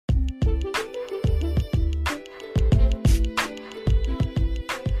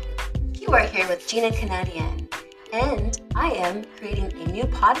You are here with Gina Canadian, and I am creating a new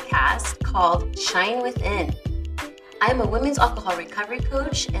podcast called Shine Within. I'm a women's alcohol recovery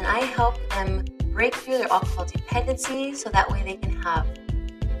coach, and I help them break through their alcohol dependency so that way they can have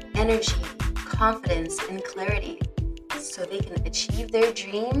energy, confidence, and clarity so they can achieve their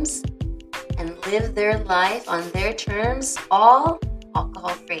dreams and live their life on their terms, all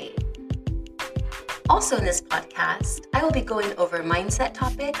alcohol-free. Also in this podcast, I will be going over mindset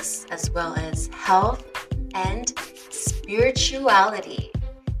topics as well as health and spirituality.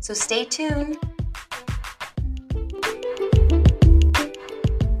 So stay tuned.